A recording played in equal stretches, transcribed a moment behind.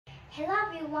Hello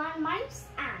everyone, my name is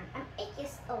Anne. I'm 8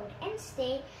 years old and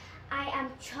today I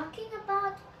am talking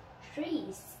about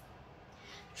trees.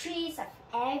 Trees are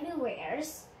everywhere.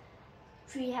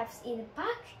 Trees have in the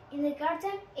park, in the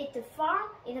garden, at the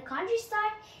farm, in the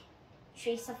countryside.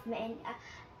 Trees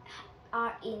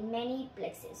are in many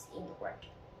places in the world.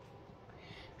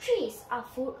 Trees are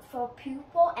food for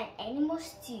people and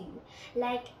animals too,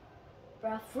 like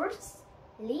fruits,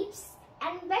 leaves,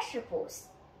 and vegetables.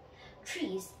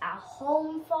 Trees are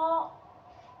home for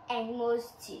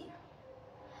animals too,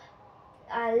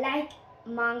 like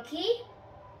monkey,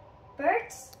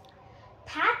 birds,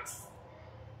 bats,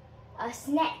 a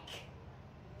snake,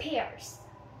 bears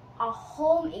are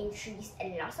home in trees,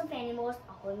 and lots of animals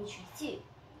are home in trees too.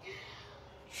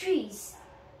 Trees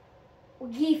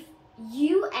give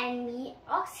you and me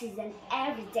oxygen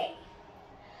every day.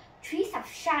 Trees have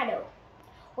shadow.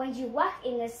 When you walk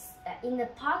in the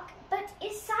park, but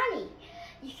it's sunny,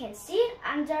 you can sit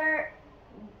under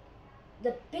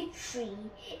the big tree.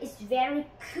 It's very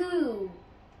cool.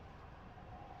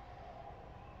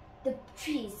 The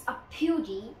trees are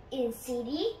beauty in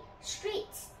city,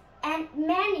 streets, and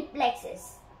many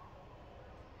places.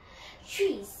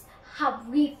 Trees help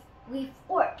with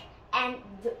work, and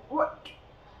the work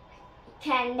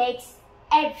can make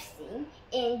everything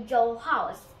in your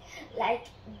house, like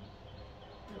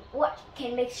what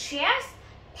can make chairs,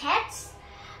 pets,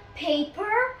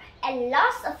 paper, and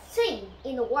lots of things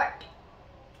in the world.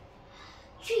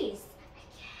 Trees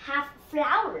have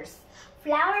flowers.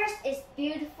 Flowers is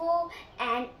beautiful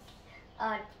and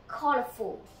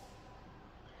colorful.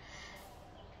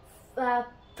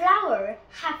 Flower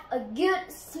have a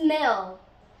good smell.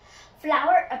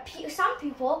 Some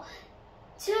people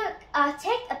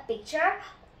take a picture.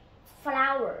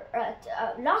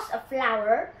 Lots of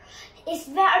flower. It's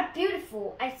very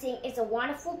beautiful. I think it's a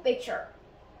wonderful picture.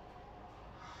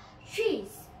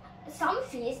 Some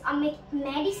trees are make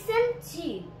medicine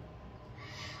too.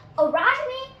 Around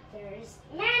me, there's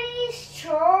many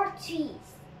straw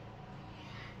trees.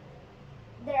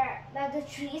 The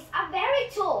trees are very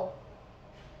tall,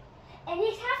 and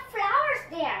it have flowers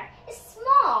there. It's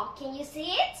small. Can you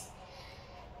see it?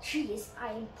 Trees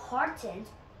are important.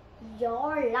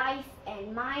 Your life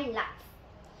and my life.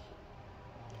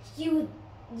 You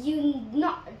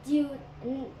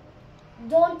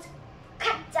don't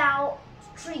cut down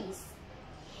trees.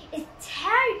 It's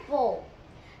terrible.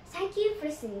 Thank you for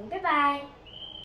listening. Bye bye.